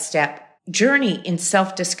step-by-step journey in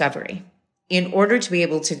self-discovery in order to be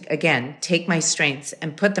able to, again, take my strengths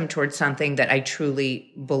and put them towards something that I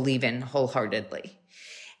truly believe in wholeheartedly.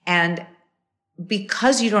 And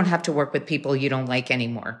because you don't have to work with people you don't like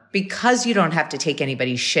anymore, because you don't have to take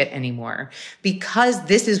anybody's shit anymore, because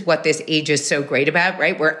this is what this age is so great about,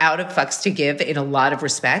 right? We're out of fucks to give in a lot of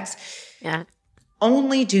respects. Yeah.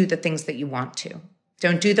 Only do the things that you want to.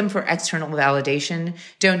 Don't do them for external validation.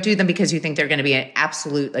 Don't do them because you think they're going to be an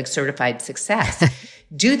absolute certified success.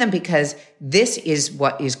 Do them because this is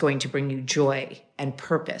what is going to bring you joy and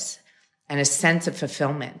purpose and a sense of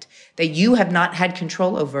fulfillment that you have not had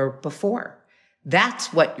control over before.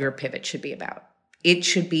 That's what your pivot should be about. It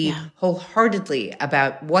should be wholeheartedly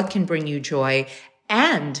about what can bring you joy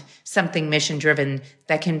and something mission-driven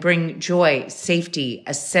that can bring joy, safety,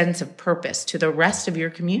 a sense of purpose to the rest of your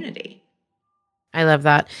community. I love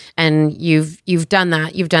that. And you've done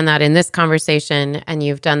that. You've done that in this conversation, and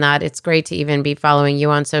you've done that. It's great to even be following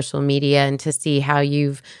you on social media and to see how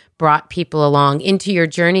you've brought people along into your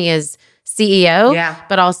journey as CEO,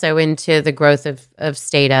 but also into the growth of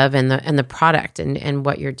State of and the product and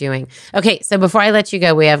what you're doing. Okay, so before I let you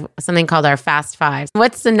go, we have something called our Fast Five.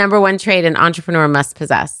 What's the number one trait an entrepreneur must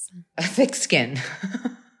possess? A thick skin.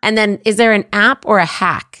 And then is there an app or a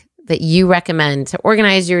hack that you recommend to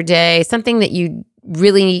organize your day, something that you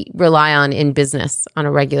really rely on in business on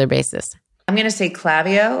a regular basis? I'm going to say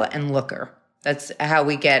Klaviyo and Looker. That's how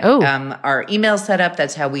we get our email set up.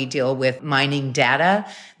 That's how we deal with mining data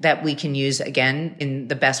that we can use, again, in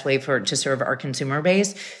the best way to serve our consumer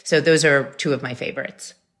base. So those are two of my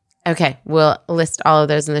favorites. Okay. We'll list all of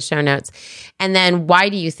those in the show notes. And then why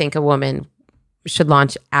do you think a woman should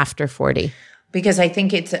launch after 40? Because I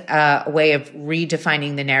think it's a way of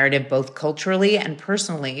redefining the narrative, both culturally and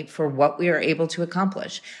personally, for what we are able to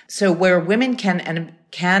accomplish. So where women can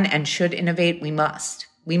and should innovate, we must.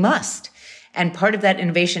 We must. And part of that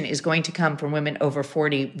innovation is going to come from women over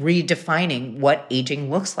 40 redefining what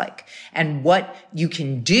aging looks like and what you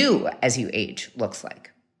can do as you age looks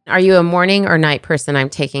like. Are you a morning or night person? I'm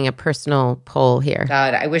taking a personal poll here.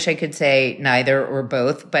 God, I wish I could say neither or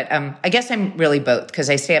both, but I guess I'm really both because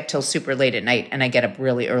I stay up till super late at night and I get up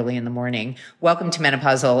really early in the morning. Welcome to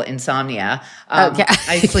menopausal insomnia.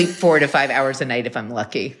 I sleep 4 to 5 hours a night if I'm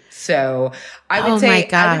lucky. So I would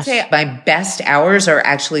say my best hours are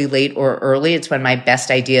actually late or early. It's when my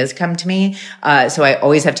best ideas come to me. So I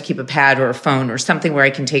always have to keep a pad or a phone or something where I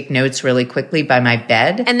can take notes really quickly by my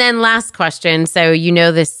bed. And then last question. So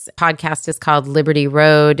this podcast is called Liberty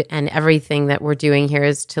Road, and everything that we're doing here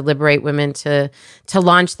is to liberate women to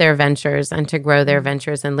launch their ventures and to grow their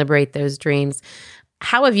ventures and liberate those dreams.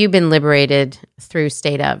 How have you been liberated through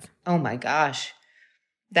State of? Oh my gosh.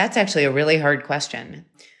 That's actually a really hard question.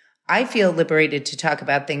 I feel liberated to talk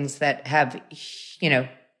about things that have,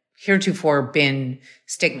 heretofore been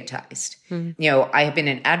stigmatized. I have been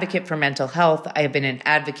an advocate for mental health. I have been an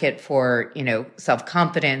advocate for,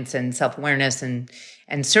 self-confidence and self-awareness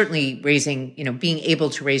and certainly raising, being able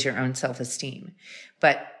to raise your own self-esteem.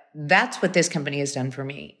 But that's what this company has done for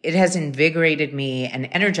me. It has invigorated me and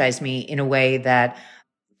energized me in a way that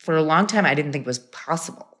for a long time I didn't think was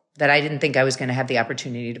possible. That I didn't think I was going to have the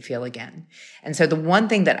opportunity to feel again. And so the one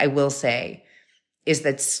thing that I will say is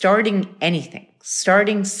that starting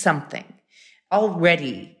something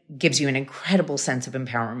already gives you an incredible sense of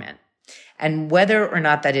empowerment. And whether or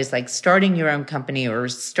not that is like starting your own company or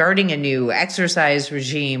starting a new exercise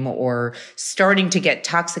regime or starting to get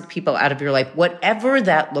toxic people out of your life, whatever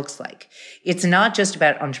that looks like, it's not just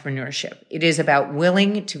about entrepreneurship. It is about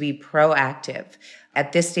willing to be proactive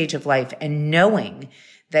at this stage of life and knowing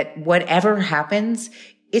that whatever happens,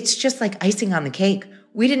 it's just like icing on the cake.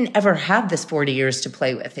 We didn't ever have this 40 years to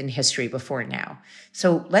play with in history before now.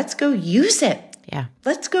 So let's go use it. Yeah.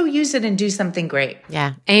 Let's go use it and do something great.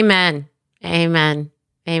 Yeah. Amen. Amen.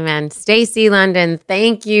 Amen. Stacy London,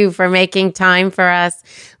 thank you for making time for us.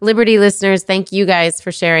 Liberty listeners, thank you guys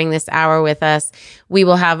for sharing this hour with us. We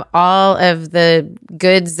will have all of the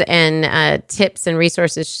goods and tips and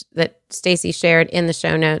resources that Stacy shared in the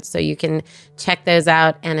show notes, so you can check those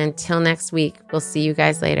out. And until next week, we'll see you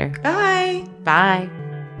guys later. Bye. Bye.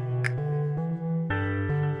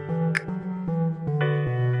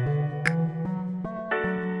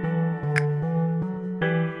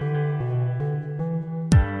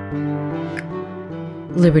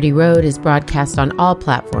 Liberty Road is broadcast on all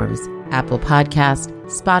platforms: Apple Podcast,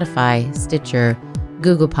 Spotify, Stitcher,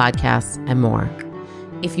 Google Podcasts, and more.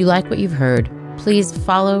 If you like what you've heard, please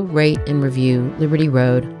follow, rate, and review Liberty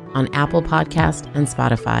Road on Apple Podcast and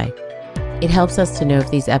Spotify. It helps us to know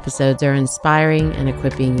if these episodes are inspiring and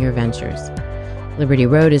equipping your ventures. Liberty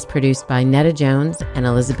Road is produced by Netta Jones and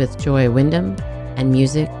Elizabeth Joy Wyndham, and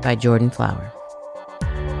music by Jordan Flower.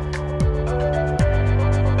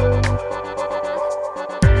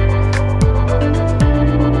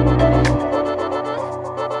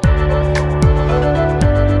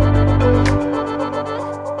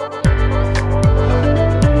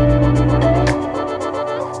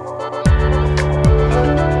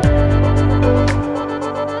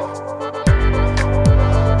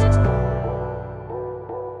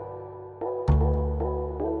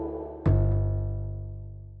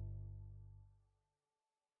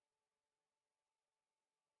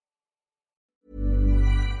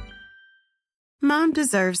 Mom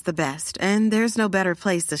deserves the best, and there's no better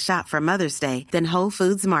place to shop for Mother's Day than Whole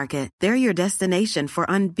Foods Market. They're your destination for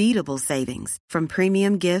unbeatable savings, from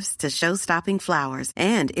premium gifts to show-stopping flowers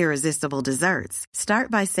and irresistible desserts.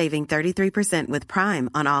 Start by saving 33% with Prime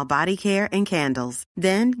on all body care and candles.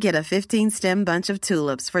 Then get a 15-stem bunch of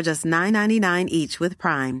tulips for just $9.99 each with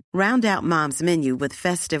Prime. Round out Mom's menu with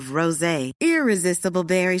festive rosé, irresistible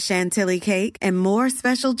berry chantilly cake, and more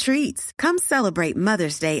special treats. Come celebrate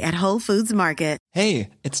Mother's Day at Whole Foods Market. Hey,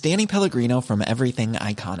 it's Danny Pellegrino from Everything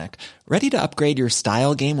Iconic. Ready to upgrade your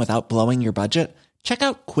style game without blowing your budget? Check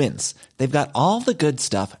out Quince. They've got all the good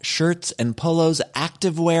stuff, shirts and polos,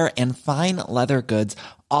 activewear, and fine leather goods,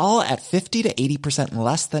 all at 50 to 80%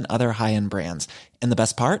 less than other high-end brands. And the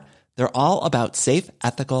best part? They're all about safe,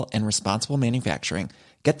 ethical, and responsible manufacturing.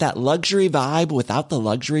 Get that luxury vibe without the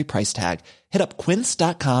luxury price tag. Hit up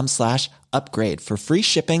quince.com/upgrade for free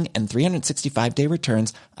shipping and 365-day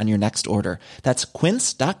returns on your next order. That's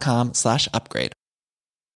quince.com/upgrade.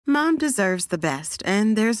 Mom deserves the best,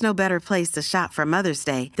 and there's no better place to shop for Mother's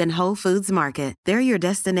Day than Whole Foods Market. They're your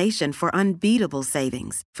destination for unbeatable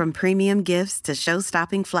savings, from premium gifts to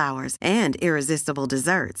show-stopping flowers and irresistible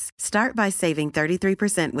desserts. Start by saving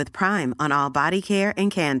 33% with Prime on all body care and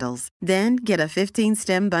candles. Then get a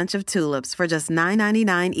 15-stem bunch of tulips for just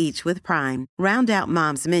 $9.99 each with Prime. Round out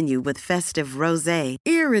Mom's menu with festive rosé,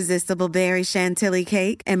 irresistible berry chantilly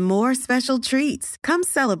cake, and more special treats. Come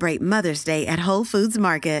celebrate Mother's Day at Whole Foods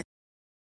Market.